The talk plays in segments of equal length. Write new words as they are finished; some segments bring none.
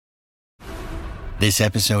This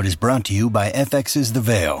episode is brought to you by FX's The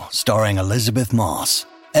Veil, starring Elizabeth Moss.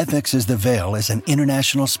 FX's The Veil is an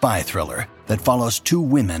international spy thriller that follows two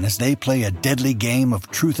women as they play a deadly game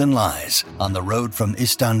of truth and lies on the road from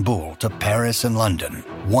Istanbul to Paris and London.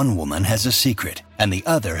 One woman has a secret, and the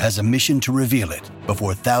other has a mission to reveal it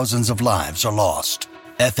before thousands of lives are lost.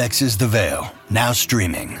 FX's The Veil, now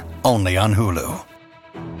streaming, only on Hulu.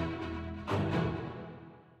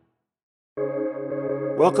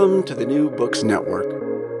 Welcome to the New Books Network.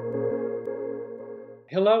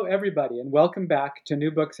 Hello, everybody, and welcome back to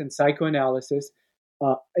New Books and Psychoanalysis,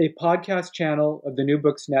 a podcast channel of the New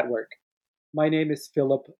Books Network. My name is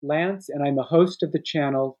Philip Lance, and I'm a host of the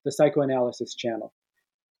channel, the Psychoanalysis Channel.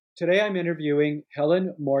 Today I'm interviewing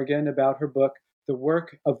Helen Morgan about her book, The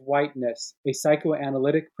Work of Whiteness, a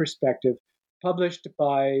Psychoanalytic Perspective, published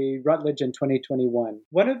by Routledge in 2021.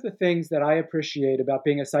 One of the things that I appreciate about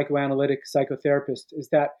being a psychoanalytic psychotherapist is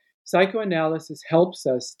that psychoanalysis helps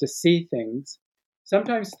us to see things,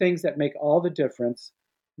 sometimes things that make all the difference,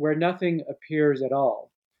 where nothing appears at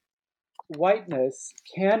all. Whiteness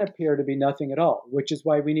can appear to be nothing at all, which is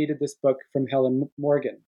why we needed this book from Helen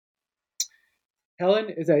Morgan.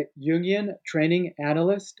 Helen is a Jungian training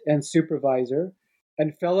analyst and supervisor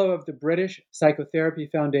and fellow of the British Psychotherapy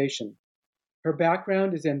Foundation. Her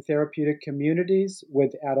background is in therapeutic communities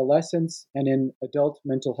with adolescents and in adult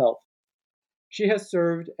mental health. She has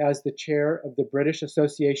served as the chair of the British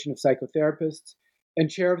Association of Psychotherapists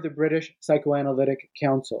and chair of the British Psychoanalytic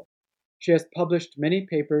Council. She has published many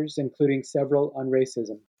papers, including several on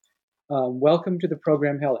racism. Welcome to the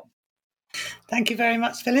program, Helen. Thank you very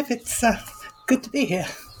much, Philip. It's good to be here.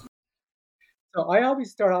 So I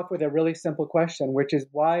always start off with a really simple question, which is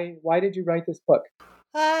why did you write this book?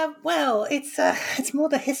 Well, it's more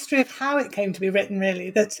the history of how it came to be written, really.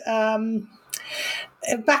 That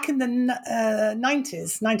back in the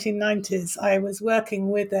 1990s, I was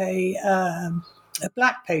working with a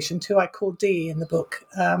black patient who I call Dee in the book.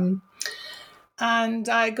 And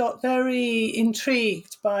I got very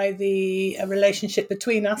intrigued by the relationship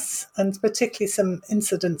between us, and particularly some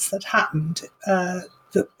incidents that happened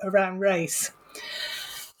around race.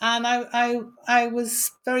 And I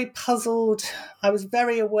was very puzzled. I was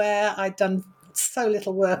very aware I'd done so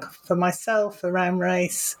little work for myself around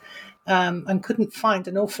race, and couldn't find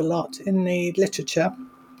an awful lot in the literature.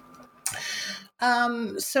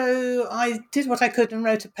 So I did what I could and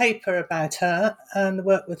wrote a paper about her and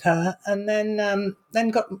worked with her, and then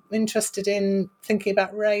got interested in thinking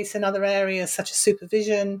about race in other areas such as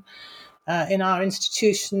supervision, in our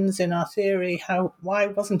institutions, in our theory. Why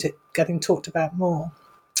wasn't it getting talked about more?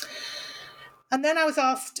 And then I was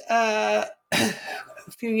asked a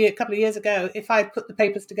couple of years ago if I'd put the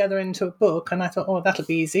papers together into a book, and I thought, that'll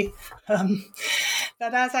be easy. But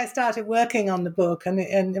as I started working on the book and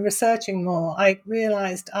researching more, I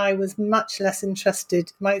realised I was much less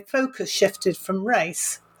interested. My focus shifted from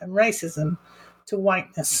race and racism to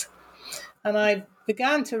whiteness. And I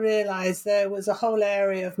began to realise there was a whole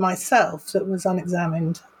area of myself that was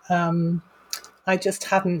unexamined. I just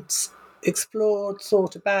hadn't explored,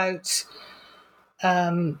 thought about,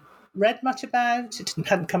 read much about. It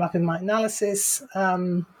hadn't come up in my analysis.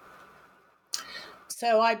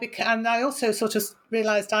 So I also sort of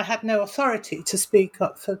realised I had no authority to speak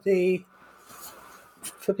up for people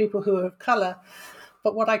who are of colour.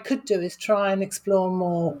 But what I could do is try and explore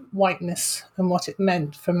more whiteness and what it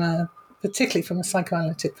meant particularly from a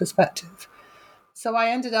psychoanalytic perspective. So I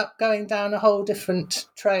ended up going down a whole different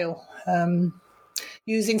trail,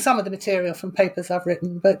 using some of the material from papers I've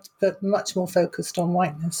written, but much more focused on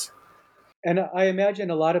whiteness. And I imagine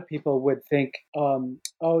a lot of people would think,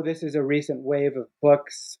 this is a recent wave of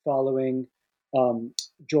books following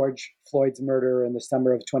George Floyd's murder in the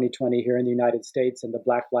summer of 2020 here in the United States and the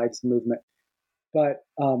Black Lives Movement. But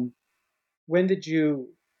when did you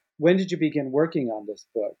begin working on this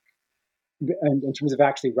book in terms of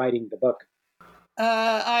actually writing the book?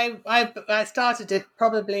 I started it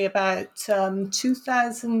probably about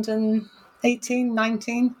 2018,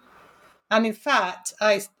 19. And in fact,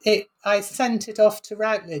 I sent it off to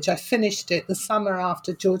Routledge. I finished it the summer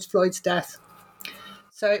after George Floyd's death.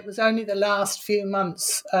 So it was only the last few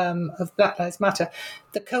months of Black Lives Matter.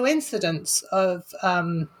 The coincidence of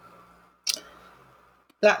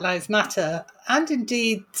Black Lives Matter and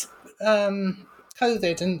indeed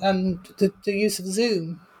COVID and the use of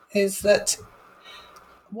Zoom is that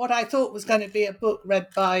what I thought was going to be a book read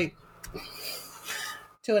by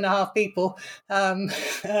 2.5 people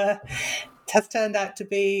has turned out to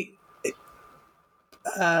be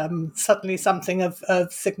suddenly something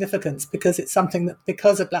of significance, because it's something that,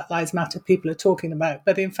 because of Black Lives Matter, people are talking about.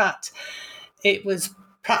 But in fact, it was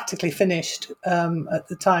practically finished at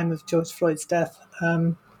the time of George Floyd's death.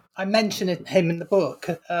 I mention him in the book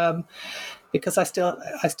because I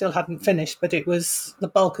still hadn't finished, but it was the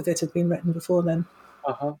bulk of it had been written before then.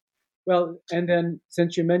 Uh-huh. Well, and then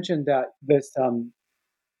since you mentioned that this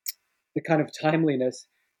the kind of timeliness,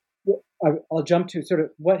 I'll jump to sort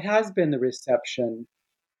of what has been the reception.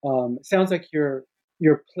 Sounds like you're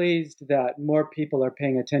pleased that more people are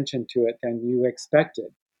paying attention to it than you expected.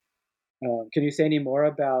 Can you say any more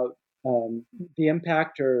about the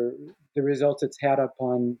impact or the results it's had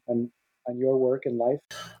upon on your work and life?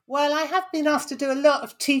 Well, I have been asked to do a lot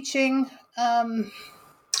of teaching,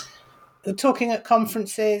 talking at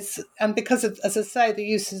conferences, and because of, as I say, the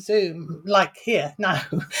use of Zoom, like here now,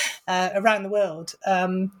 around the world.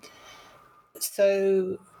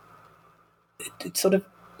 So it's sort of,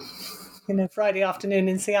 Friday afternoon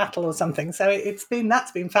in Seattle or something. So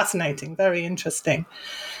that's been fascinating, very interesting.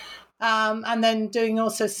 And then doing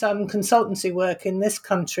also some consultancy work in this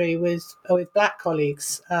country with Black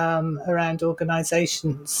colleagues around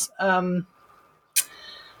organisations.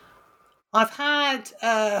 I've had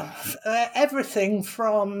everything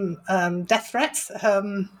from death threats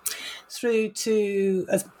through to,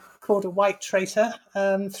 as called a white traitor,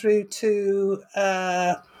 through to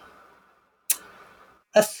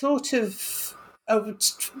a sort of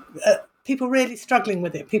people really struggling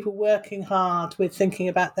with it, people working hard with thinking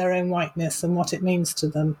about their own whiteness and what it means to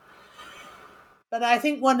them. But I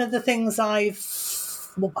think one of the things I'm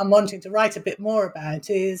wanting to write a bit more about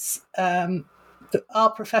is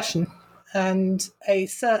our profession and a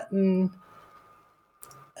certain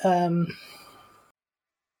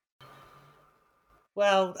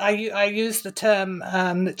I use the term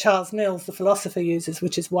that Charles Mills, the philosopher, uses,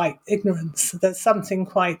 which is white ignorance. There's something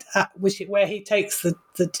quite where he takes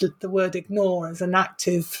the word ignore as an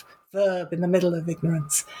active verb in the middle of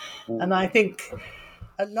ignorance. And I think,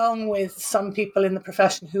 along with some people in the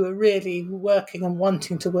profession who are really working and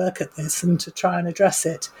wanting to work at this and to try and address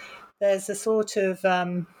it, there's a sort of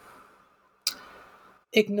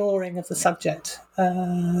ignoring of the subject.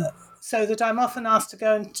 So that I'm often asked to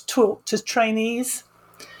go and talk to trainees,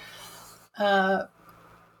 or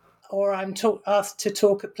I'm asked to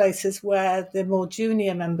talk at places where the more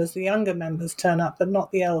junior members, the younger members, turn up, but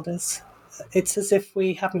not the elders. It's as if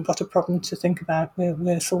we haven't got a problem to think about.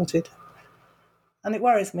 We're sorted. And it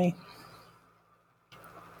worries me.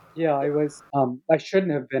 Yeah, I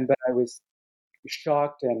shouldn't have been, but I was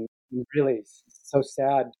shocked and really so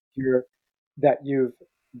sad to hear that you've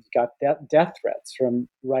got death threats from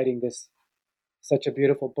writing such a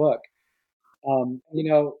beautiful book.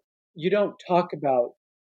 You don't talk about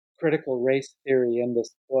critical race theory in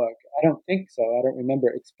this book. I don't think so. I don't remember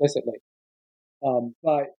explicitly.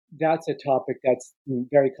 But that's a topic that's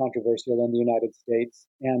very controversial in the United States.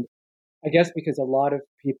 And I guess because a lot of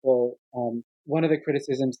people, one of the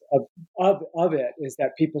criticisms of it is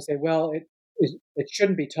that people say, well, it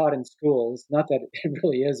shouldn't be taught in schools. Not that it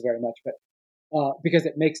really is very much, but because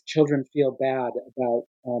it makes children feel bad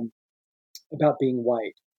about being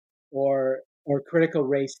white, or critical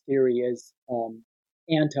race theory is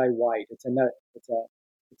anti-white. It's a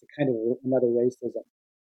kind of another racism.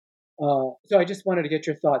 So I just wanted to get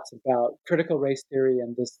your thoughts about critical race theory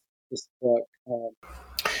and this book.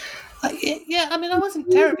 I wasn't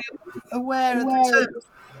terribly aware of the term.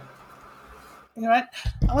 You're right.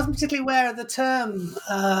 I wasn't particularly aware of the term.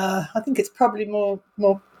 I think it's probably more.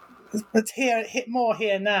 It's hit more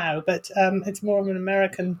here now, but it's more of an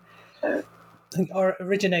American, or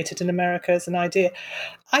originated in America as an idea.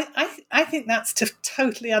 I think that's to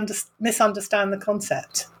totally misunderstand the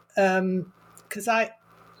concept, because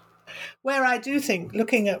where I do think,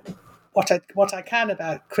 looking at what I can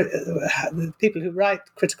about the people who write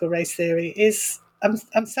critical race theory, is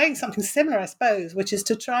I'm saying something similar, I suppose, which is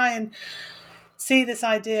to try and see this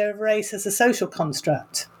idea of race as a social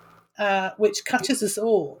construct, which touches us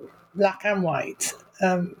all, black and white.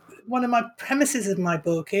 One of my premises of my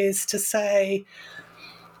book is to say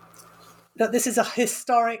that this is a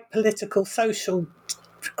historic, political, social,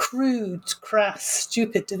 crude, crass,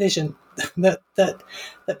 stupid division that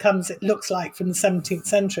comes, it looks like, from the 17th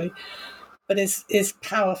century, but is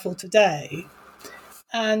powerful today.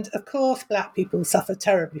 And of course, black people suffer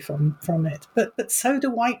terribly from it, but so do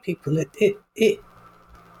white people.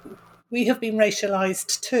 We have been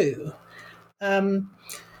racialized too,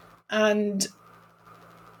 and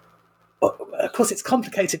of course, it's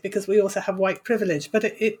complicated because we also have white privilege. But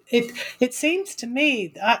it seems to me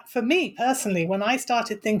that, for me personally, when I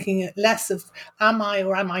started thinking less of am I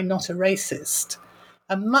or am I not a racist,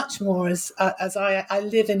 and much more as I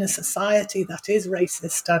live in a society that is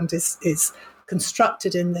racist and is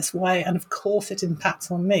constructed in this way, and of course it impacts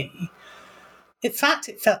on me. In fact,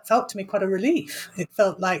 it felt to me quite a relief. It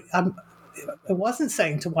felt like it wasn't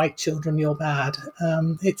saying to white children, you're bad.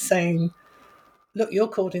 It's saying, look, you're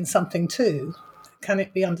caught in something too. Can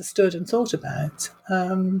it be understood and thought about?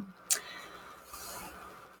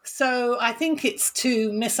 So I think it's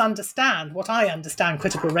to misunderstand what I understand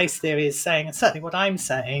critical race theory is saying, and certainly what I'm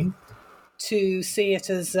saying, to see it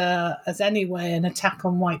as anyway an attack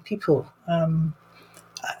on white people.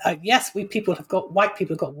 Yes, white people have got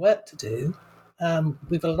work to do.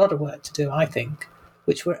 We've got a lot of work to do, I think,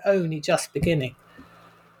 which we're only just beginning.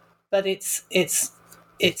 But it's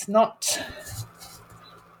not.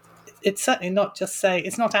 It's certainly not just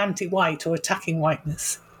it's not anti-white or attacking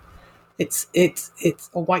whiteness. It's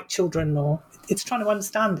or white children, or it's trying to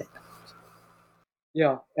understand it.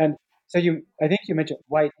 Yeah, and so I think you mentioned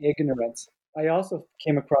white ignorance. I also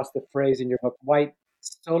came across the phrase in your book, white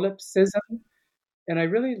solipsism, and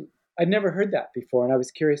I'd never heard that before, and I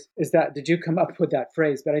was curious, did you come up with that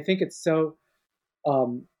phrase? But I think it's so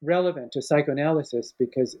relevant to psychoanalysis,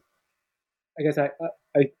 because I guess I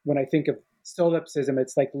when I think of solipsism,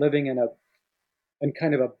 it's like living in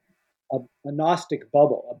kind of a Gnostic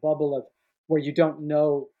bubble, a bubble of where you don't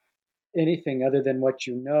know anything other than what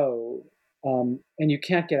you know, and you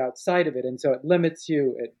can't get outside of it, and so it limits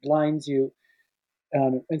you, it blinds you,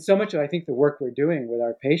 and so much of I think the work we're doing with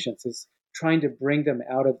our patients is trying to bring them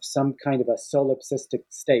out of some kind of a solipsistic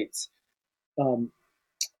states.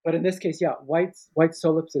 But in this case, yeah, white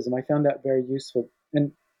solipsism, I found that very useful.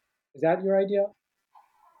 And is that your idea?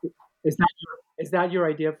 Is that your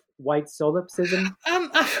idea of white solipsism?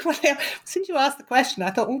 Since you asked the question, I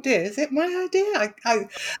thought, oh dear, is it my idea?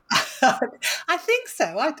 I think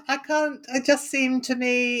so. I can't. It just seemed to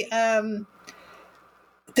me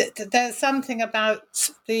there's something about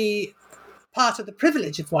the part of the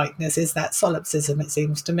privilege of whiteness is that solipsism. It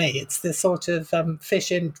seems to me it's the sort of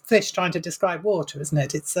fish trying to describe water, isn't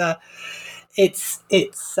it? It's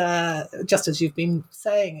just as you've been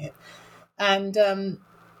saying it, and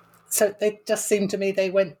so they just seemed to me they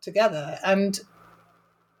went together. And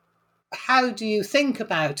how do you think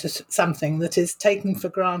about something that is taken for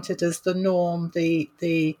granted as the norm, the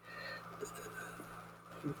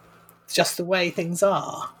just the way things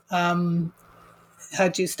are? How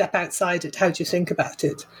do you step outside it? How do you think about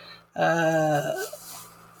it?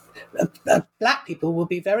 Black people will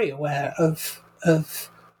be very aware of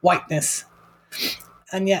whiteness,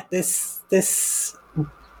 and yet this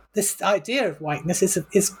idea of whiteness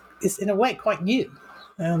is in a way quite new.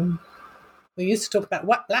 We used to talk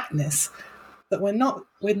about blackness, but we're not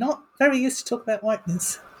very used to talk about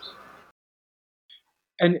whiteness.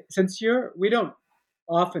 And since we don't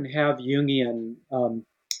often have Jungian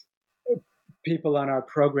people on our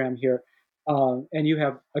program here, and you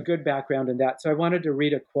have a good background in that, so I wanted to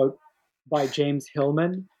read a quote by James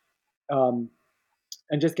Hillman, and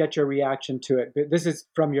just get your reaction to it. This is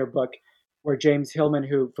from your book, where James Hillman,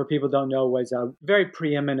 who, for people who don't know, was a very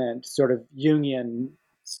preeminent sort of Jungian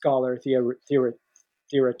scholar,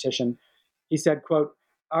 theoretician. He said, quote,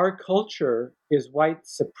 "Our culture is white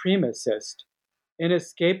supremacist,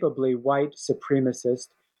 inescapably white supremacist,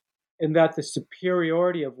 in that the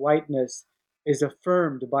superiority of whiteness is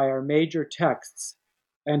affirmed by our major texts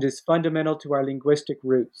and is fundamental to our linguistic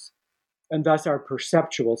roots, and thus our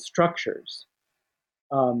perceptual structures."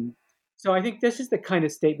 So I think this is the kind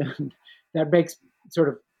of statement that makes sort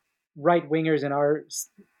of right-wingers in our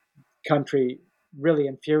country really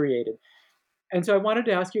infuriated. And so I wanted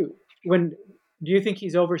to ask you, do you think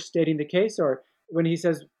he's overstating the case? Or when he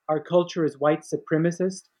says our culture is white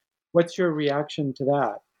supremacist, what's your reaction to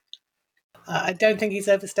that? I don't think he's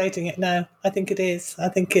overstating it, no. I think it is. I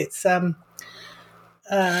think it's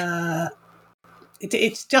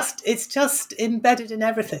it's just embedded in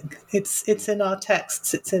everything. It's in our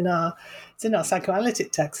texts. It's in our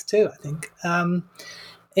psychoanalytic texts too, I think.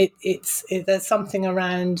 There's something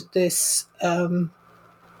around this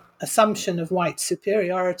assumption of white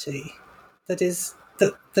superiority that is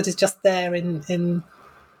just there in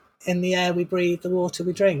the air we breathe, the water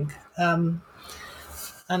we drink, and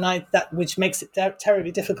which makes it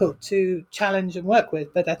terribly difficult to challenge and work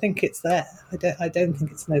with. But I think it's there. I don't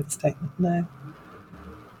think it's an overstatement. No.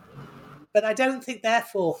 But I don't think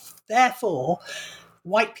therefore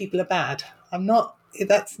white people are bad.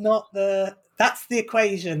 That's the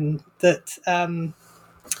equation that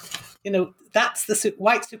that's the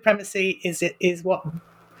white supremacy is what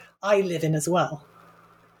I live in as well,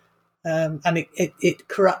 and it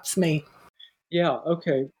corrupts me. Yeah.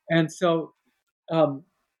 Okay. And so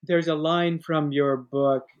there's a line from your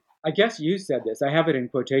book. I guess you said this. I have it in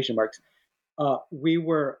quotation marks. we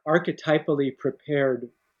were archetypally prepared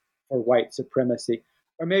for white supremacy,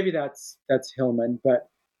 or maybe that's Hillman. But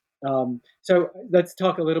so let's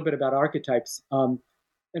talk a little bit about archetypes. And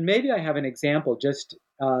maybe I have an example. Just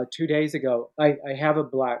 2 days ago, I have a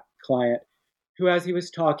Black client who, as he was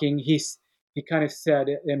talking, he kind of said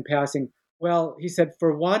in passing, well, he said,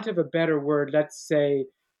 for want of a better word, let's say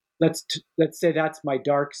that's my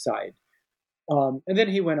dark side. And then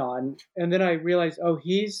he went on, and then I realized, oh,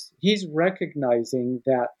 he's recognizing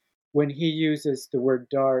that when he uses the word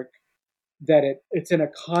dark, that it's in a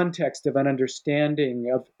context of an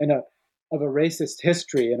understanding of a racist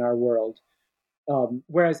history in our world.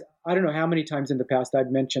 Whereas I don't know how many times in the past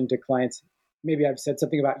I've mentioned to clients, maybe I've said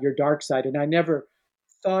something about your dark side, and I never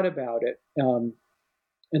thought about it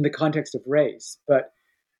in the context of race. But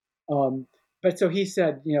so he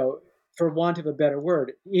said, for want of a better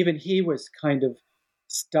word, even he was kind of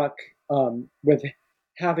stuck with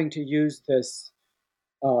having to use this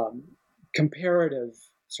comparative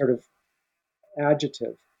sort of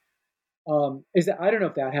adjective. I don't know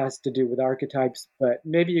if that has to do with archetypes, but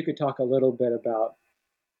maybe you could talk a little bit about.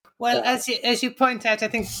 Well, as you point out, I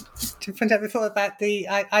think to point out before about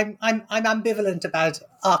I'm ambivalent about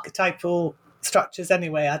archetypal structures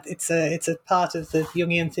anyway. It's a part of the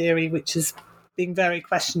Jungian theory which is being very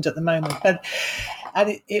questioned at the moment,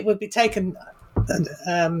 and it would be taken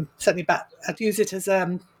certainly back. I'd use it as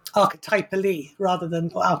archetypally rather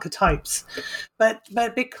than archetypes, but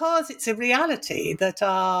because it's a reality that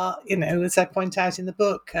as I point out in the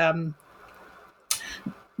book,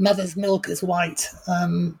 mother's milk is white,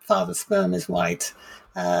 father's sperm is white,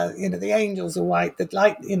 the angels are white, the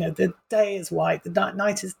light, the day is white, the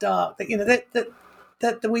night is dark.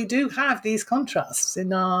 That we do have these contrasts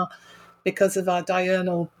because of our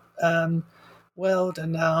diurnal world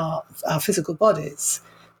and our physical bodies.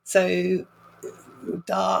 So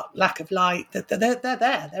dark, lack of light, they're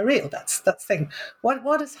there, they're real. That's the thing.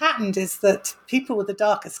 What has happened is that people with a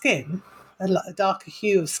darker skin, a darker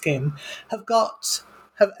hue of skin, have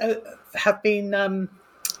been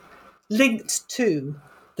linked to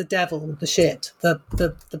the devil, the shit,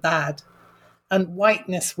 the bad, and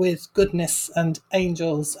whiteness with goodness and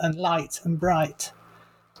angels and light and bright.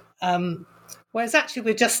 Whereas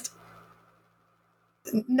actually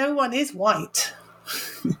no one is white,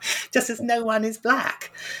 just as no one is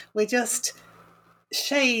black. We're just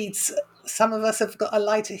shades. Some of us have got a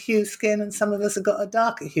lighter hue skin and some of us have got a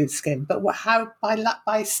darker hue skin. But how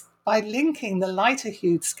by linking the lighter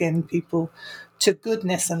hued skin people to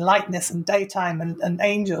goodness and lightness and daytime and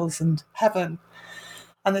angels and heaven,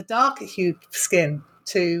 and the darker hued skin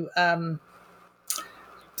to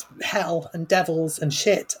hell and devils and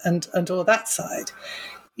shit and all that side,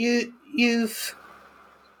 you've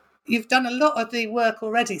done a lot of the work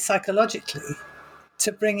already psychologically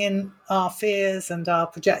to bring in our fears and our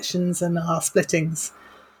projections and our splittings.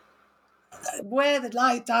 Where the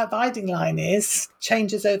dividing line is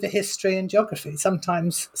changes over history and geography.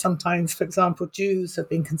 Sometimes, for example, Jews have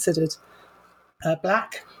been considered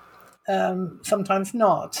black, sometimes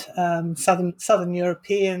not. Southern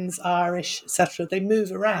Europeans, Irish, etc. They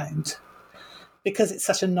move around because it's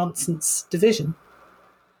such a nonsense division.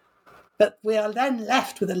 But we are then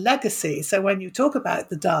left with a legacy. So when you talk about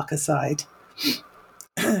the darker side,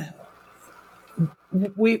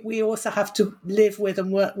 we also have to live with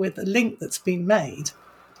and work with the link that's been made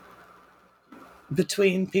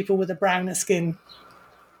between people with a browner skin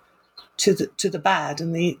to the bad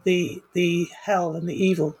and the hell and the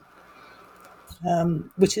evil,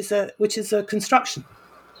 which is a construction.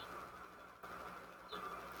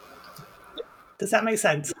 Does that make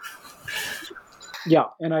sense? Yeah,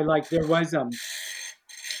 and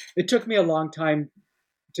it took me a long time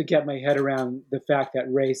to get my head around the fact that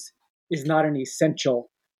race is not an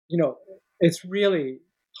essential. It's really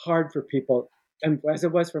hard for people, and as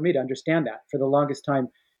it was for me, to understand that for the longest time.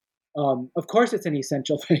 Of course, it's an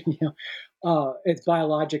essential thing. It's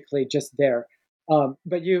biologically just there.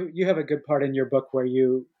 But you have a good part in your book where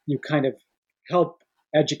you kind of help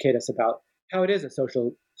educate us about how it is a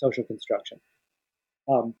social construction.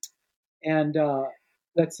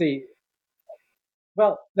 Let's see.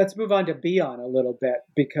 Well, let's move on to Bion a little bit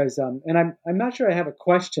because, and I'm not sure I have a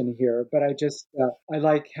question here, but I just I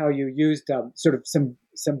like how you used sort of some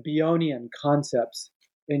Bionian concepts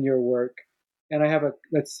in your work. And I have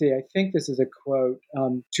let's see, I think this is a quote: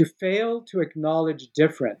 "To fail to acknowledge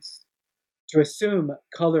difference, to assume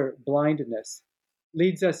color blindness,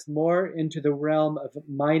 leads us more into the realm of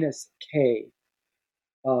minus K.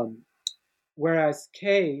 Whereas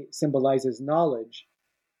K symbolizes knowledge,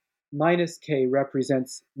 minus K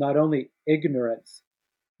represents not only ignorance,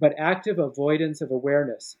 but active avoidance of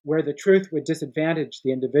awareness, where the truth would disadvantage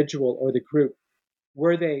the individual or the group,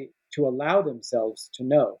 were they to allow themselves to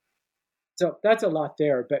know. So that's a lot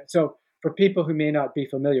there. But so for people who may not be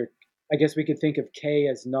familiar, I guess we could think of K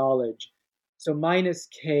as knowledge. So minus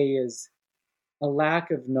K is a lack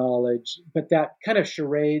of knowledge, but that kind of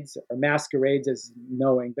charades or masquerades as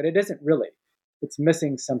knowing, but it isn't really. It's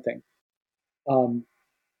missing something.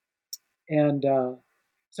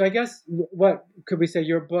 So I guess what could we say?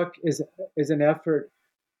 Your book is an effort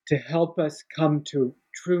to help us come to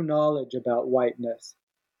true knowledge about whiteness,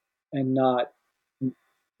 and not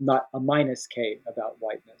a minus K about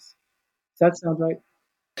whiteness. Does that sound right?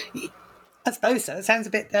 I suppose so. It sounds a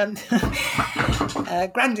bit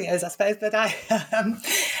grandiose, I suppose, but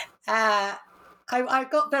I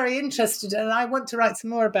got very interested, and I want to write some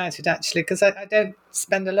more about it, actually, because I don't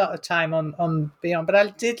spend a lot of time on Beyond, but I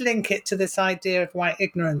did link it to this idea of white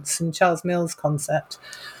ignorance and Charles Mills' concept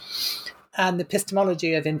and the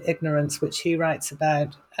epistemology of ignorance, which he writes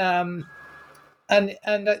about. And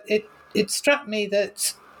it struck me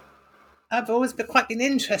that I've always been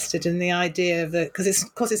interested in the idea of it, because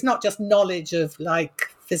it's not just knowledge of like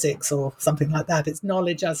physics or something like that. It's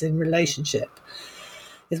knowledge as in relationship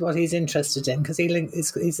is what he's interested in, because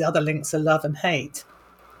his other links are love and hate.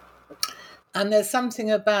 And there's something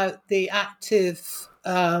about the active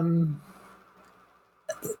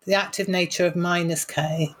nature of minus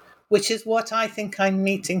K, which is what I think I'm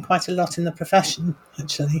meeting quite a lot in the profession,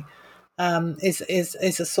 actually, is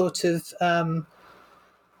a sort of a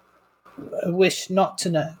wish not to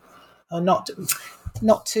know, or not to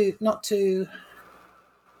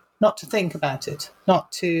think about it,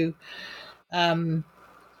 not to, and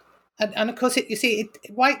of course,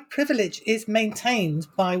 white privilege is maintained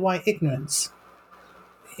by white ignorance.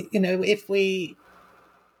 You know, if we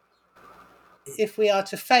are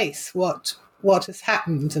to face what has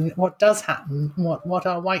happened and what does happen, what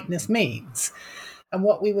our whiteness means, and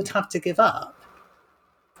what we would have to give up,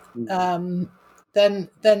 then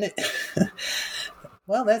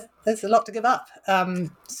well, there's a lot to give up.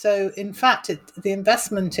 So in fact, the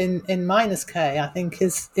investment in minus K, I think,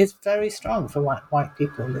 is very strong for white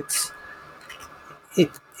people.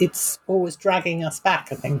 It's always dragging us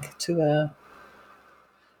back, I think, to a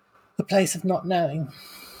place of not knowing.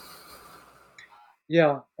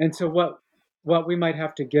 Yeah, and so what we might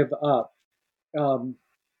have to give up,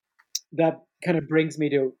 that kind of brings me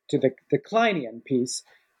to the Kleinian piece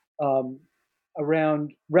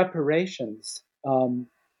around reparations.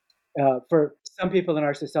 For some people in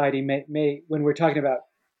our society, may when we're talking about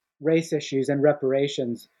race issues and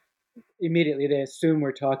reparations, immediately they assume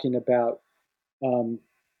we're talking about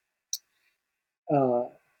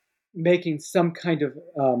making some kind of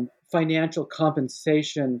financial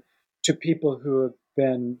compensation to people who have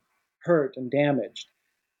been hurt and damaged.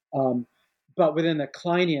 But within the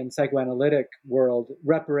Kleinian psychoanalytic world,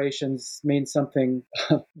 reparations means something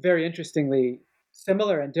very interestingly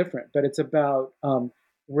similar and different, but it's about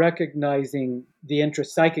recognizing the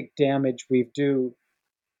intrapsychic damage we do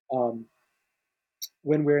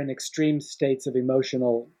when we're in extreme states of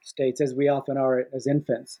emotional states, as we often are as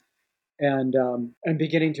infants, and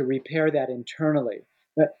beginning to repair that internally.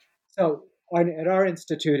 So at our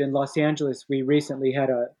institute in Los Angeles, we recently had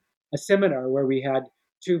a seminar where we had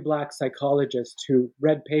 2 Black psychologists who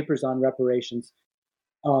read papers on reparations,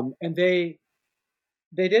 and they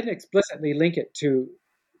didn't explicitly link it to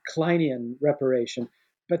Kleinian reparation,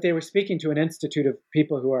 but they were speaking to an institute of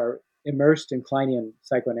people who are immersed in Kleinian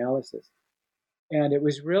psychoanalysis. And it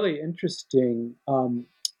was really interesting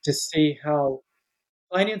to see how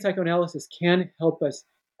Kleinian psychoanalysis can help us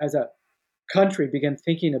as a country begin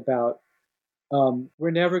thinking about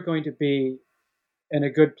we're never going to be in a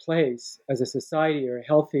good place as a society, or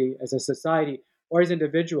healthy as a society or as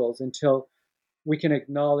individuals, until we can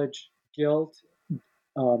acknowledge guilt,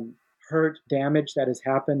 hurt, damage that has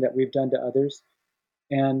happened, that we've done to others,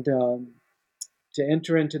 and to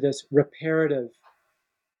enter into this reparative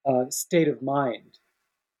state of mind.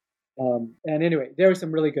 And anyway, there are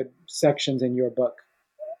some really good sections in your book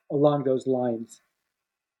along those lines.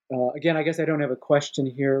 Again, I guess I don't have a question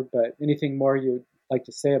here, but anything more you'd like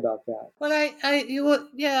to say about that? Well, I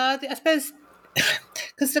suppose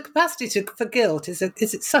because the capacity for guilt is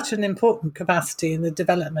such an important capacity in the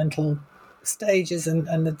developmental stages, and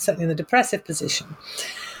certainly in the depressive position,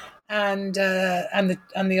 and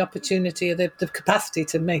the opportunity, the capacity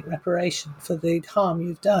to make reparation for the harm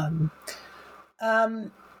you've done.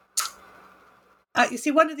 You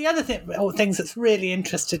see, one of the other things that's really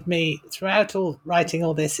interested me throughout writing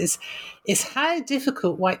all this is how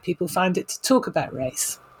difficult white people find it to talk about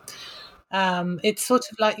race. It's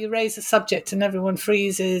sort of like you raise a subject and everyone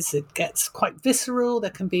freezes. It gets quite visceral. There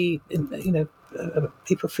can be,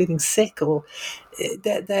 people feeling sick, or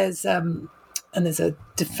there's a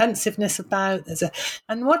defensiveness about.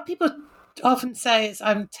 And what people often say is,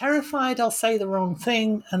 "I'm terrified. I'll say the wrong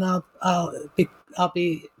thing, and I'll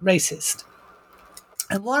be racist."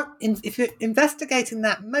 And if you're investigating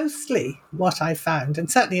that, mostly what I found,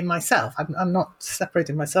 and certainly in myself, I'm not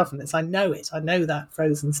separating myself from this. I know it. I know that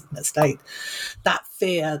frozen state, that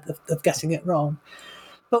fear of getting it wrong.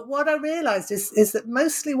 But what I realised is that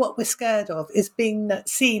mostly what we're scared of is being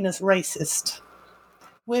seen as racist.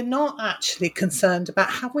 We're not actually concerned about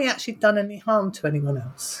have we actually done any harm to anyone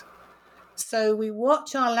else. So we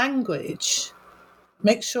watch our language,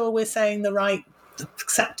 make sure we're saying the right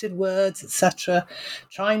accepted words, etc.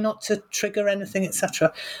 Try not to trigger anything,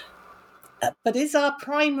 etc. But is our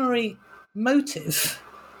primary motive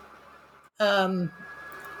the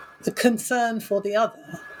concern for the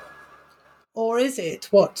other, or is it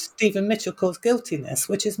what Stephen Mitchell calls guiltiness,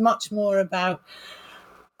 which is much more about,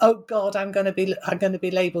 oh God, I'm going to be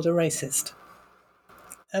labelled a racist?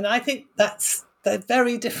 And I think they're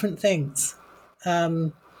very different things. Does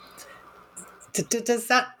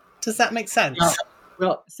that make sense?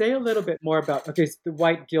 Well, say a little bit more about, the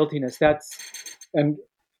white guiltiness. And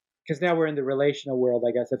because now we're in the relational world,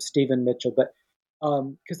 I guess, of Stephen Mitchell. But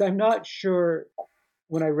because I'm not sure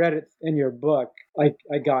when I read it in your book, I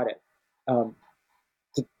got it.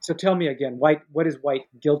 So tell me again, what is white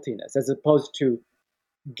guiltiness as opposed to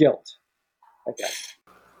guilt, I guess?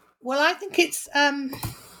 Well, I think it's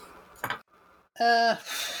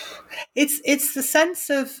the sense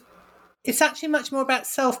of, it's actually much more about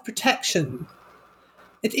self-protection.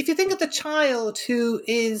 If you think of the child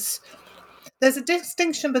there's a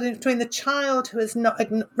distinction between the child who is not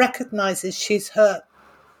recognises she's hurt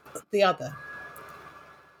the other,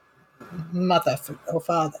 mother or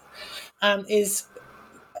father, and has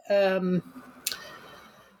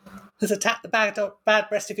attacked the bad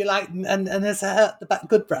breast, if you like, and has hurt the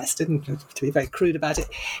good breast, to be very crude about it,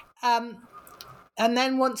 and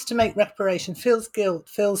then wants to make reparation, feels guilt,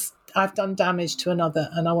 feels I've done damage to another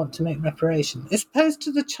and I want to make reparation, as opposed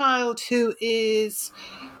to the child who is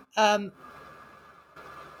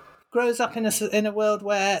grows up in a world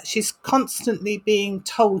where she's constantly being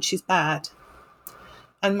told she's bad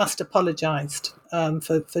and must apologise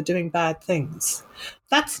for doing bad things.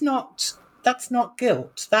 That's not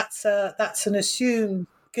guilt. That's an assumed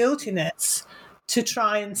guiltiness to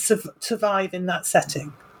try and survive in that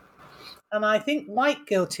setting. And I think white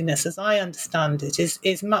guiltiness, as I understand it,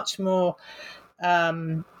 is much more,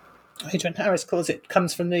 Adrian Harris calls it,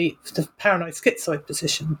 comes from the paranoid schizoid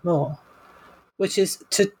position more, which is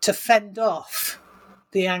to fend off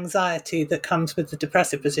the anxiety that comes with the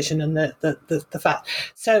depressive position and the fact.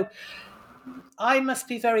 So I must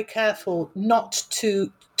be very careful not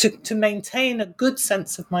to maintain a good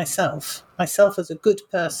sense of myself as a good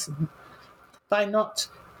person, by not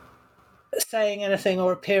saying anything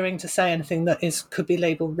or appearing to say anything that could be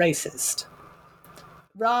labelled racist,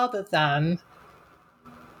 rather than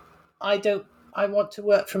I want to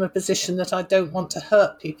work from a position that I don't want to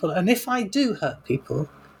hurt people. And if I do hurt people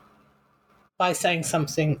by saying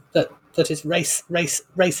something that is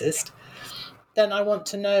racist, then I want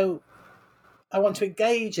to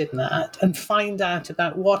engage in that and find out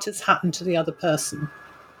about what has happened to the other person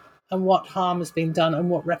and what harm has been done and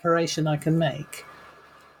what reparation I can make.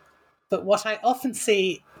 But what I often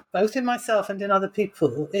see, both in myself and in other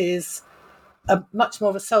people, is a much more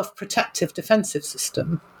of a self-protective defensive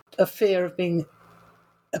system of fear of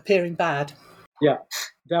appearing bad. Yeah,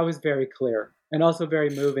 that was very clear, and also very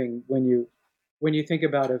moving when you think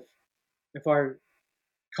about if our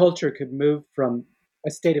culture could move from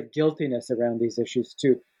a state of guiltiness around these issues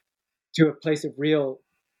to a place of real,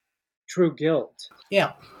 true guilt.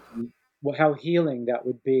 Yeah. Well, how healing that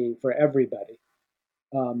would be for everybody.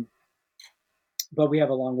 But we have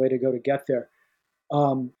a long way to go to get there.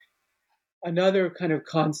 Another kind of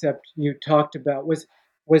concept you talked about was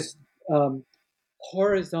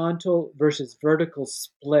horizontal versus vertical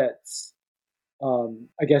splits,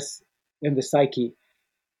 I guess, in the psyche.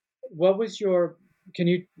 Can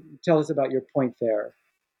you tell us about your point there?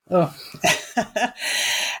 Oh.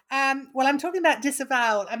 Well, I'm talking about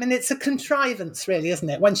disavowal. I mean, it's a contrivance, really, isn't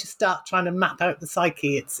it? Once you start trying to map out the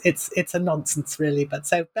psyche, it's a nonsense, really. But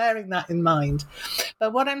so bearing that in mind.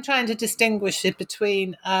 But what I'm trying to distinguish is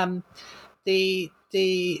between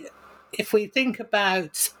if we think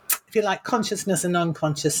about, if you like, consciousness and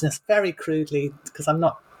unconsciousness, very crudely, because I'm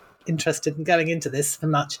not interested in going into this for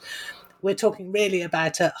much, we're talking really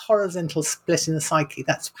about a horizontal split in the psyche.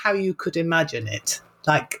 That's how you could imagine it.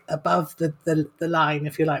 like above the line,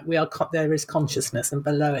 if you like, there is consciousness, and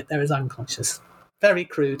below it there is unconscious. Very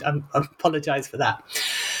crude. I apologise for that.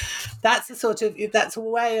 That's a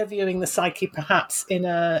way of viewing the psyche, perhaps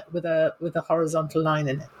with a horizontal line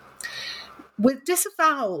in it. With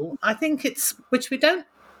disavowal, I think it's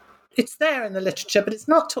there in the literature, but it's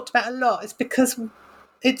not talked about a lot. It's because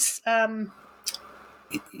it's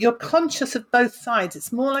you're conscious of both sides.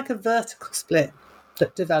 It's more like a vertical split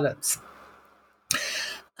that develops.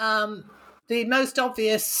 The most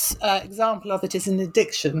obvious example of it is in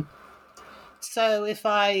addiction. So if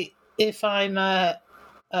I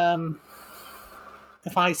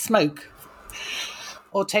smoke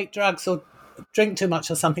or take drugs or drink too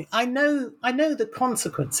much or something, I know the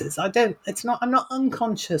consequences. I'm not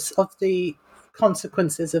unconscious of the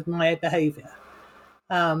consequences of my behaviour.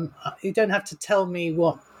 You don't have to tell me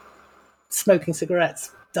what smoking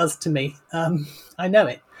cigarettes does to me. I know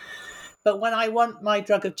it. But when I want my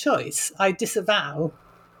drug of choice, I disavow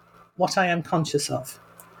what I am conscious of.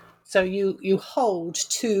 So you hold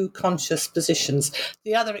two conscious positions.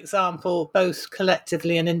 The other example, both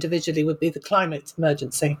collectively and individually, would be the climate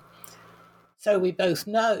emergency. So we both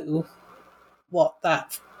know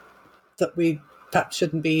that we perhaps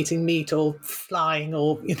shouldn't be eating meat or flying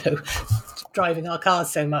or, driving our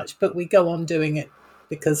cars so much, but we go on doing it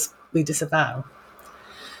because we disavow.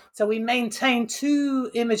 So we maintain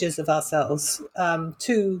two images of ourselves,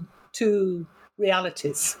 two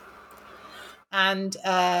realities. And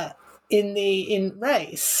in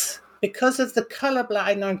race, because of the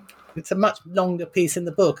colourblind, it's a much longer piece in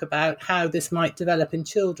the book about how this might develop in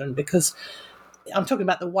children, because I'm talking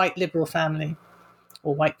about the white liberal family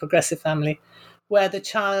or white progressive family, where the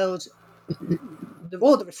child,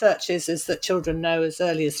 all the research is that children know as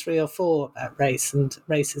early as 3 or 4 about race and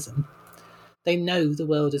racism. They know the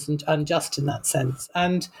world isn't unjust in that sense.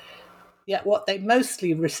 And yet what they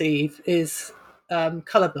mostly receive is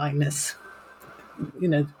colourblindness,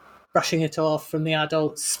 brushing it off from the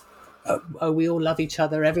adults. Oh, we all love each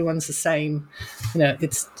other. Everyone's the same.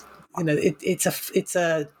 It's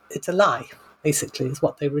a lie, basically, is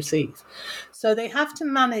what they receive. So they have to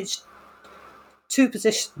manage two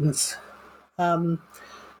positions,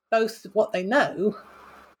 both what they know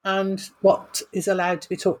and what is allowed to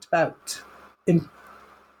be talked about with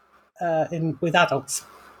adults.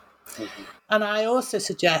 Mm-hmm. And I also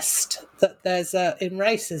suggest that there's in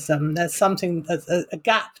racism, there's something, a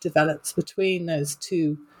gap develops between those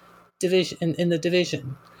two in the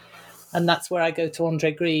division. And that's where I go to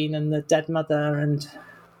Andre Green and the dead mother and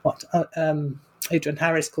what Adrian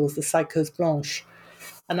Harris calls the psychose blanche.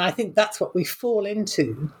 And I think that's what we fall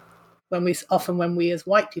into when we as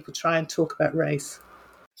white people try and talk about race.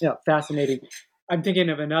 Yeah, fascinating. I'm thinking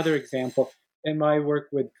of another example in my work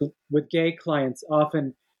with gay clients.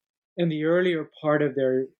 Often in the earlier part of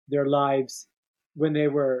their lives, when they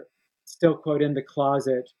were still, quote, in the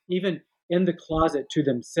closet, even in the closet to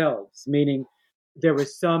themselves, meaning there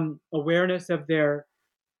was some awareness of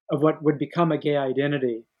what would become a gay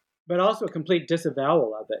identity, but also a complete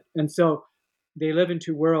disavowal of it. And so they live in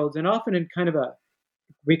two worlds, and often in kind of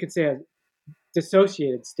we could say a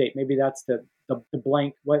dissociated state. Maybe that's the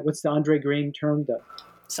blank. What's the Andre Green term? The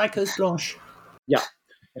psychose blanche. Yeah.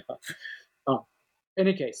 In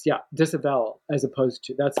any case, yeah, disavowal as opposed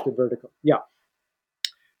to, that's the vertical. Yeah.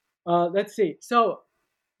 Let's see. So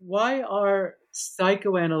why are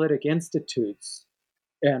psychoanalytic institutes,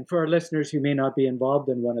 and for our listeners who may not be involved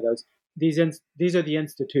in one of those, these are the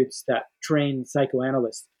institutes that train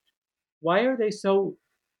psychoanalysts. Why are they so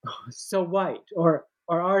white, or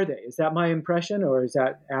are they? Is that my impression, or is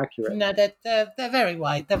that accurate? No, they're very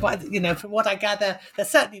white. They're white, from what I gather, they're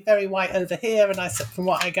certainly very white over here, and from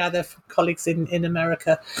what I gather from colleagues in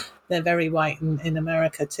America, they're very white in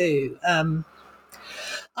America too.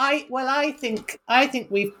 I think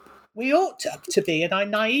we ought to be, and I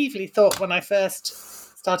naively thought when I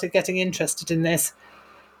first started getting interested in this,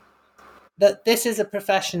 that this is a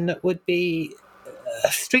profession that would be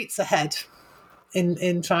streets ahead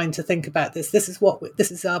in trying to think about this. This is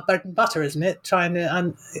our bread and butter, isn't it? Trying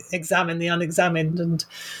to examine the unexamined.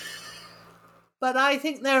 But I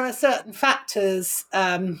think there are certain factors,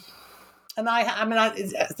 and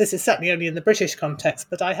this is certainly only in the British context,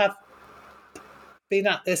 but I have been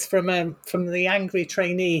at this from the angry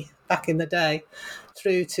trainee back in the day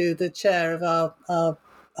through to the chair of our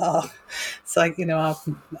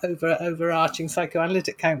overarching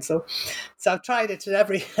psychoanalytic council. So I've tried it at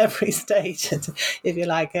every stage, if you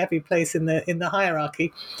like, every place in the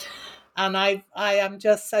hierarchy. And I am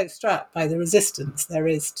just so struck by the resistance there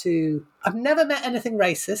is to. I've never met anything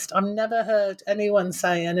racist. I've never heard anyone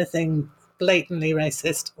say anything blatantly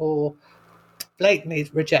racist or blatantly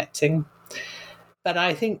rejecting. But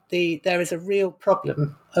I think there is a real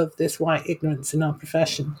problem of this white ignorance in our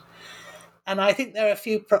profession. And I think there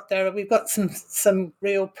are we've got some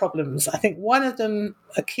real problems. I think one of them,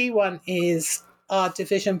 a key one, is our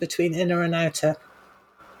division between inner and outer.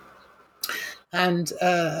 And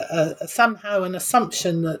somehow an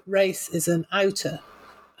assumption that race is an outer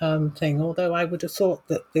thing, although I would have thought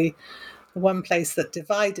that the one place that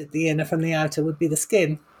divided the inner from the outer would be the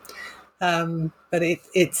skin. But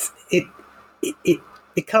it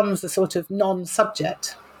becomes a sort of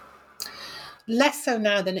non-subject. Less so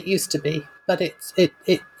now than it used to be, but it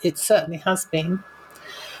certainly has been.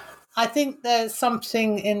 I think there's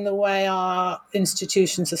something in the way our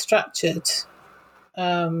institutions are structured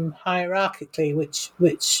hierarchically,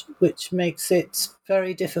 which makes it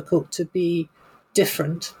very difficult to be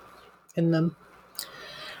different in them.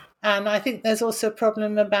 And I think there's also a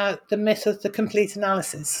problem about the myth of the complete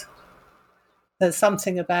analysis. There's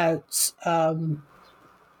something about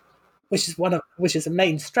which is a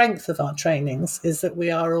main strength of our trainings, is that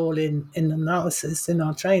we are all in analysis in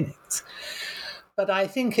our trainings. But I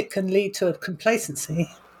think it can lead to a complacency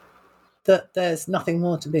that there's nothing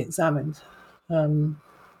more to be examined. And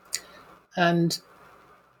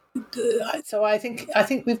so I think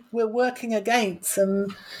we're working against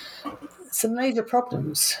some major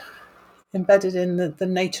problems embedded in the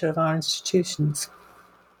nature of our institutions.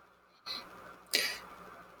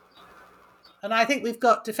 And I think we've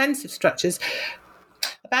got defensive structures.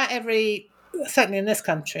 Certainly in this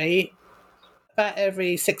country, about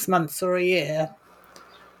every 6 months or a year,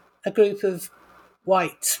 a group of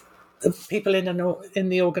people in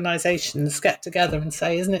the organisations get together and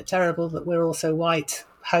say, "Isn't it terrible that we're all so white?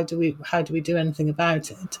 How do we do anything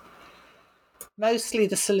about it?" Mostly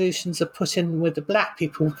the solutions are put in with the black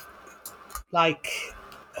people, like,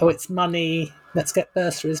 "Oh, it's money, let's get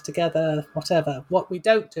bursaries together," whatever. What we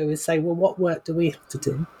don't do is say, "Well, what work do we have to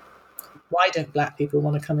do? Why don't black people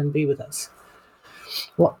want to come and be with us?"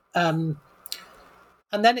 And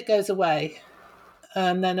then it goes away.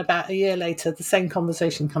 And then about a year later, the same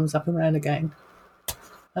conversation comes up around again.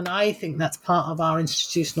 And I think that's part of our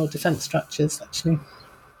institutional defence structures, actually.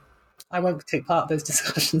 I won't take part of those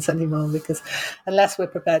discussions anymore, because unless we're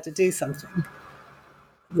prepared to do something,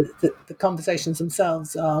 the conversations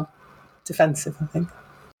themselves are defensive, I think.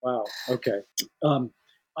 Wow. Okay. I'm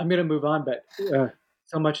going to move on, but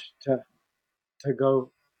so much to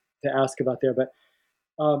ask about there. But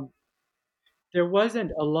there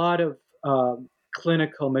wasn't a lot of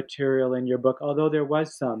clinical material in your book, although there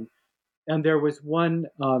was some. And there was one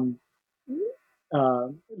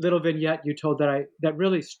little vignette you told that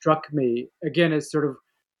really struck me, again, as sort of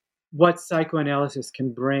what psychoanalysis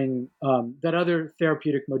can bring that other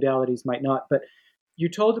therapeutic modalities might not. But you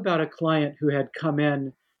told about a client who had come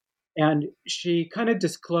in, and she kind of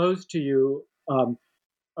disclosed to you a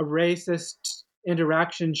racist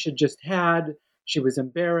interaction she'd just had. She was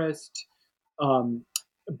embarrassed,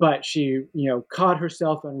 but she, caught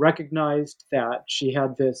herself and recognized that she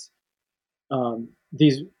had these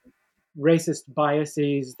racist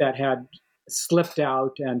biases that had slipped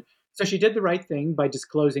out, and so she did the right thing by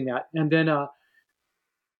disclosing that. And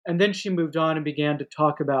then she moved on and began to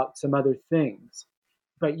talk about some other things.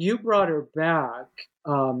 But you brought her back,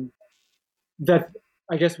 that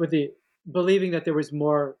I guess with the believing that there was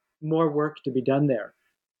more work to be done there,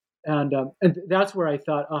 and that's where I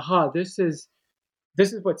thought, aha, this is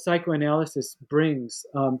what psychoanalysis brings.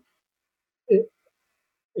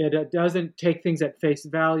 It doesn't take things at face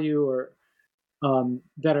value or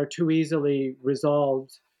that are too easily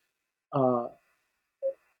resolved.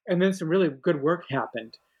 And then some really good work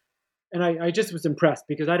happened. And I just was impressed,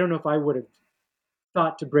 because I don't know if I would have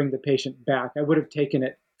thought to bring the patient back. I would have taken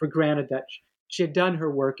it for granted that she had done her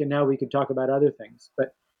work and now we could talk about other things.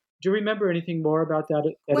 But do you remember anything more about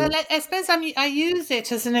that? Well, I suppose I use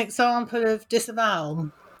it as an example of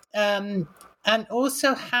disavowal, and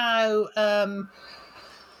also how I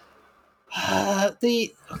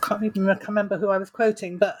can't even remember who I was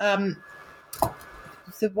quoting, but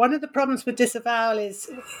one of the problems with disavowal is,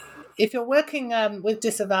 if you're working with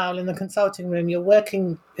disavowal in the consulting room,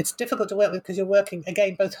 it's difficult to work with, because you're working,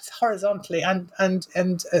 again, both horizontally and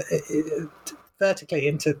vertically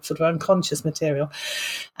into sort of unconscious material.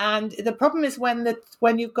 And the problem is when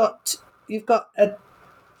you've got the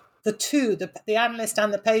two, the analyst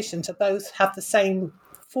and the patient, are both have the same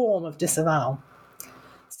form of disavowal.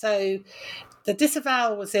 So the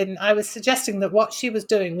disavowal I was suggesting that what she was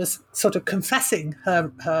doing was sort of confessing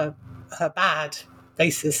her bad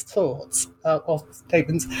racist thoughts or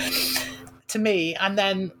statements to me,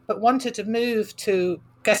 but wanted to move to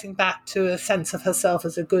getting back to a sense of herself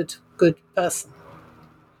as a good good person.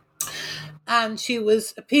 And she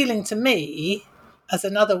was appealing to me as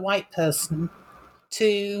another white person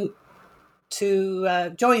to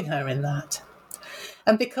join her in that.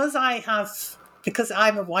 And because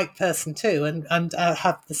I'm a white person too, and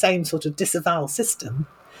have the same sort of disavowal system,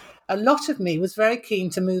 a lot of me was very keen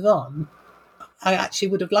to move on. I actually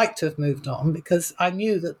would have liked to have moved on because I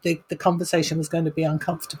knew that the conversation was going to be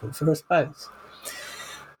uncomfortable for us both.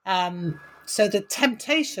 So the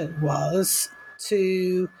temptation was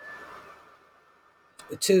to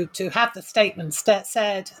have the statement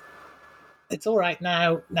said, it's all right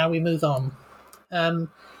now we move on. And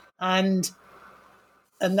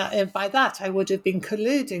by that I would have been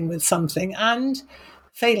colluding with something and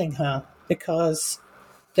failing her, because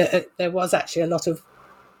there was actually a lot of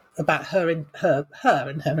about her and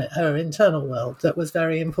her internal world that was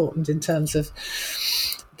very important in terms of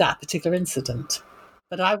that particular incident.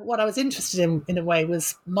 But what I was interested in a way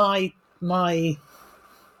was my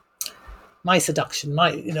seduction,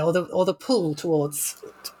 or the pull towards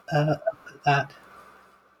that.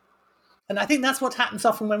 And I think that's what happens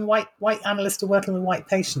often when white analysts are working with white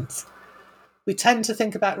patients. We tend to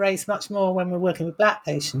think about race much more when we're working with black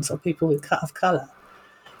patients or people of colour.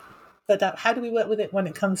 But how do we work with it when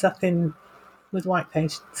it comes up with white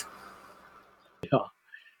patients? Yeah.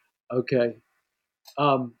 Okay.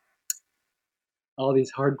 All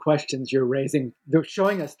these hard questions you're raising, they're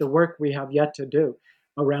showing us the work we have yet to do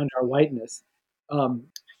around our whiteness.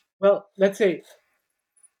 Well, let's say,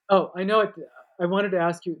 I know it. I wanted to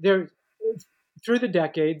ask you, through the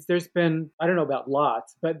decades, there's been, I don't know about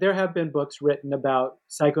lots, but there have been books written about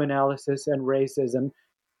psychoanalysis and racism,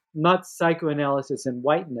 not psychoanalysis and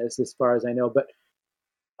whiteness, as far as I know. But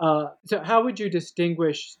so how would you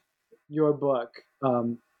distinguish your book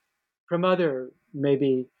from other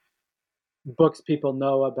maybe books people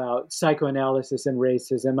know about psychoanalysis and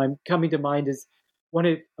racism? I'm coming to mind is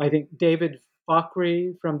I think David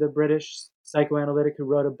Fakhry, from the British psychoanalytic, who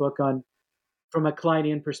wrote a book from a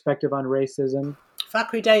Kleinian perspective on racism.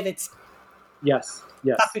 Fakhry Davids. Yes.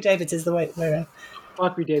 Fakhry Davids is the way around.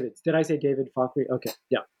 Fakhry Davids. Did I say David Fakhry? Okay,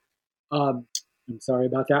 yeah. I'm sorry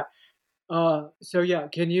about that. So yeah,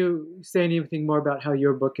 can you say anything more about how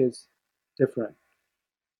your book is different?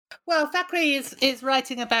 Well, Fakhry is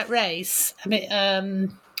writing about race. I mean,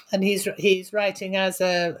 and he's writing as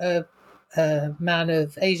a man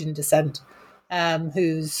of Asian descent,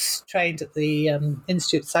 who's trained at the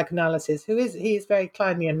Institute of Psychoanalysis. He's very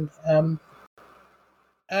Kleinian.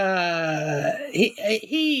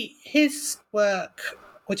 His work,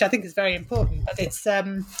 which I think is very important, but it's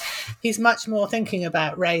he's much more thinking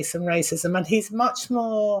about race and racism, and he's much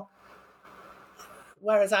more.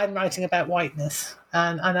 Whereas I'm writing about whiteness,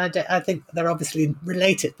 and I think they're obviously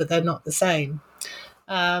related, but they're not the same.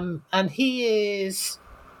 And he is,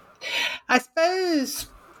 I suppose,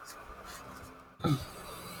 I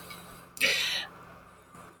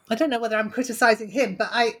don't know whether I'm criticising him, but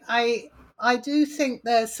I do think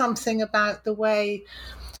there's something about the way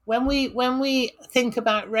when we think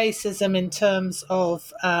about racism in terms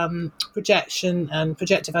of projection and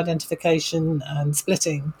projective identification and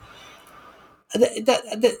splitting.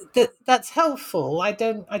 That's helpful. I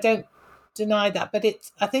don't deny that, but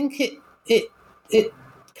I think it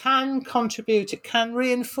can contribute. It can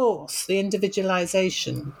reinforce the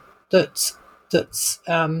individualization that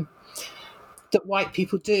white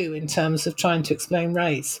people do in terms of trying to explain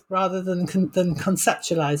race, rather than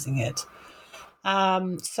conceptualizing it.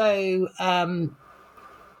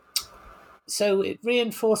 So it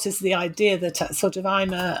reinforces the idea that sort of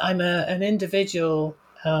I'm an individual.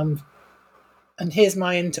 And here's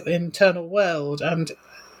my internal world, and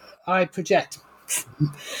I project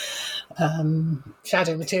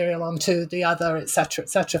shadow material onto the other, etc.,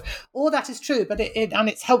 etc. All that is true, but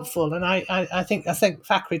it's helpful, and I think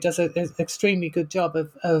Fakhry does an extremely good job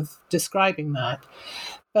of describing that.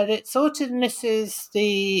 But it sort of misses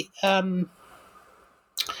the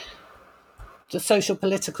social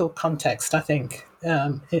political context, I think,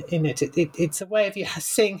 in it. It's a way of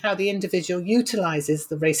seeing how the individual utilizes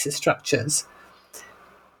the racist structures.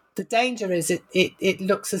 The danger is it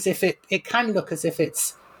looks as if it can look as if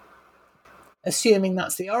it's assuming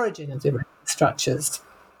that's the origin of the structures,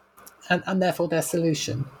 and therefore their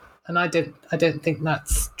solution. And I don't think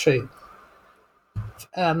that's true.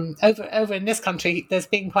 Over in this country, there's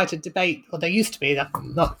been quite a debate, or there used to be,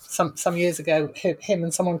 not some years ago, him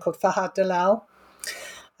and someone called Fahad Dalal.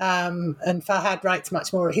 And Fahad writes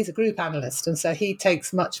much more. He's a group analyst, and so he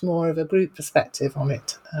takes much more of a group perspective on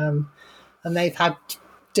it. And they've had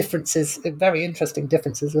very interesting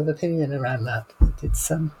differences of opinion around that.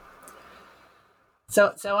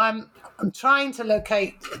 So I'm trying to look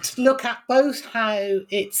at both how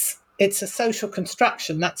it's a social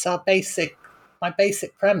construction. That's my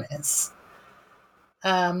basic premise.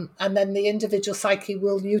 And then the individual psyche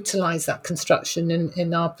will utilize that construction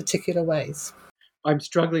in our particular ways. I'm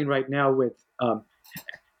struggling right now with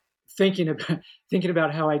thinking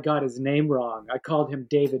about how I got his name wrong. I called him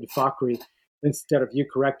David Fakhri instead of you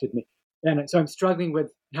corrected me. And so I'm struggling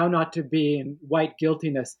with how not to be in white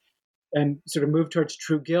guiltiness and sort of move towards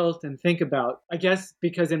true guilt and think about, I guess,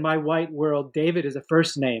 because in my white world, David is a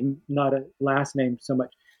first name, not a last name so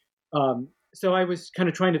much. So I was kind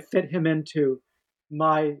of trying to fit him into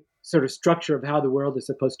my sort of structure of how the world is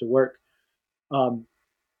supposed to work.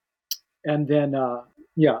 And then,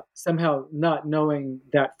 somehow not knowing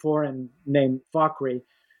that foreign name Fakhri.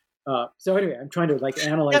 So anyway, I'm trying to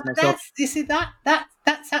analyze myself. You see,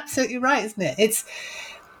 that's absolutely right, isn't it? It's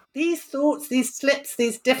these thoughts, these slips,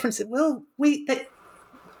 these differences.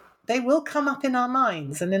 They will come up in our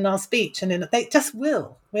minds and in our speech, and they just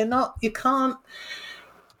will. You can't,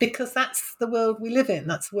 because that's the world we live in.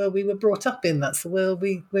 That's the world we were brought up in. That's the world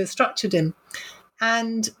we're structured in.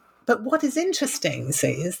 But what is interesting, you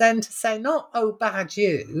see, is then to say not, oh, bad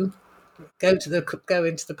you, go into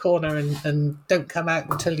the corner and don't come out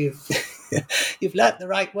until you've learnt the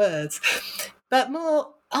right words, but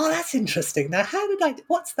more, oh, that's interesting. Now,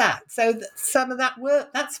 what's that? So some of that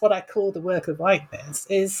work, that's what I call the work of whiteness,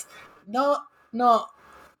 is not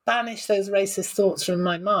banish those racist thoughts from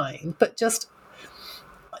my mind, but just,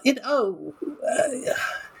 if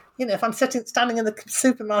I'm standing in the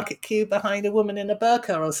supermarket queue behind a woman in a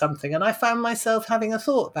burqa or something, and I found myself having a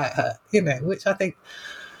thought about her, which I think,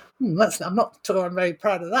 I'm not sure I'm very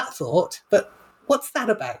proud of that thought, but what's that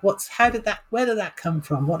about? Where did that come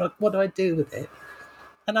from? What do I do with it?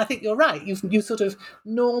 And I think you're right. You sort of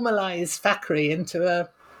normalize Fakhri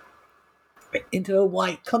into a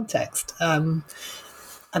white context, and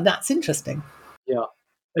that's interesting. Yeah,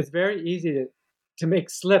 it's very easy to make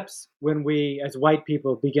slips when we, as white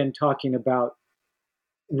people, begin talking about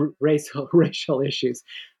racial issues,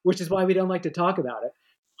 which is why we don't like to talk about it.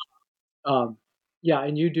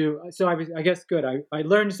 And you do. So I guess good. I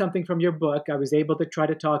learned something from your book. I was able to try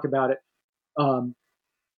to talk about it.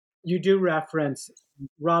 You do reference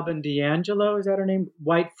Robin DiAngelo, is that her name?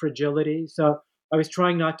 White fragility. So I was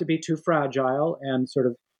trying not to be too fragile and sort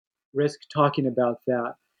of risk talking about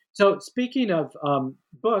that. So speaking of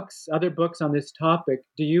books, other books on this topic,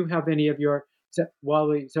 do you have any of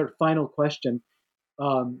final question,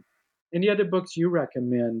 any other books you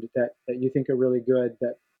recommend that you think are really good?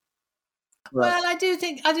 Well, I do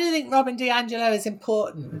think Robin DiAngelo is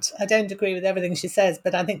important. I don't agree with everything she says,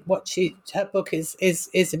 but I think her book is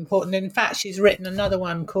important. In fact, she's written another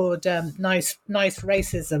one called Nice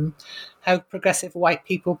Racism: How Progressive White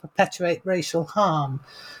People Perpetuate Racial Harm,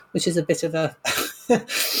 which is a bit of a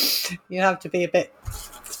you have to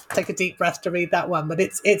take a deep breath to read that one. But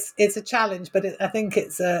it's a challenge. But I think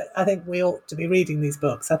we ought to be reading these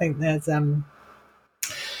books. I think there's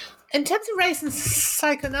in terms of race and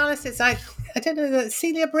psychoanalysis, I don't know, that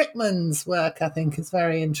Celia Brickman's work, I think, is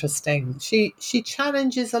very interesting. She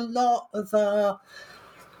challenges a lot of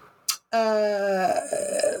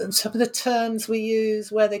some of the terms we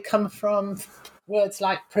use, where they come from. Words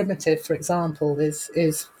like primitive, for example,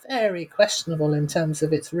 is very questionable in terms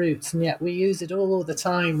of its roots, and yet we use it all the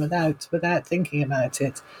time without thinking about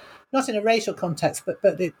it. Not in a racial context, but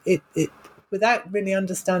it without really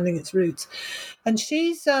understanding its roots. And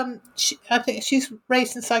I think she's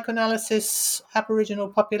Race and Psychoanalysis, Aboriginal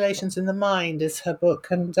Populations in the Mind is her book.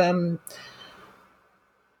 And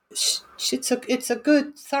it's a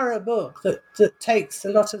good, thorough book that takes a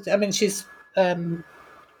lot of, she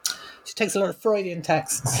takes a lot of Freudian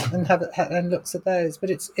texts and looks at those. But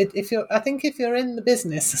if you're in the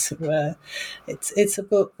business, as it were, it's a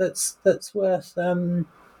book that's worth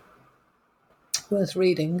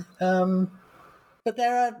reading. But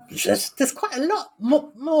there's quite a lot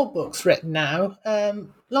more books written now, a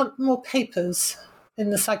lot more papers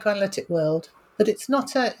in the psychoanalytic world. But it's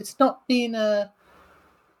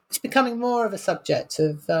becoming more of a subject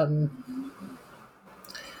of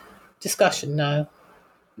discussion now.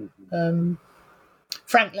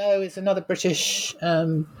 Frank Lowe is another British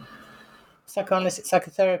psychoanalytic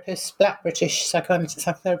psychotherapist, Black British psychoanalytic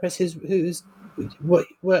psychotherapist who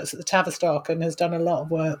works at the Tavistock and has done a lot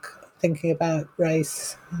of work thinking about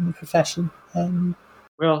race in the profession.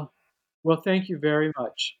 Well, thank you very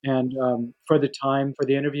much, and for the time, for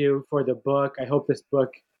the interview, for the book. I hope this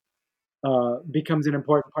book becomes an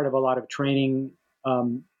important part of a lot of training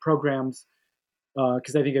programs,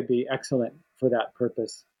 because I think it'd be excellent for that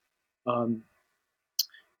purpose.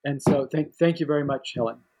 And so thank you very much,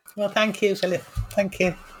 Helen. Well, thank you, Philip. Thank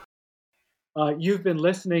you. You've been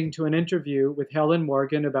listening to an interview with Helen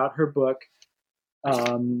Morgan about her book,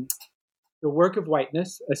 The Work of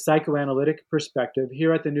Whiteness, A Psychoanalytic Perspective,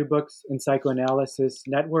 here at the New Books in Psychoanalysis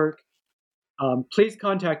Network. Please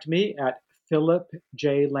contact me at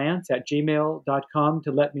philipjlance@gmail.com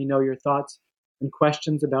to let me know your thoughts and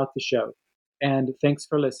questions about the show. And thanks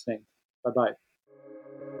for listening. Bye-bye.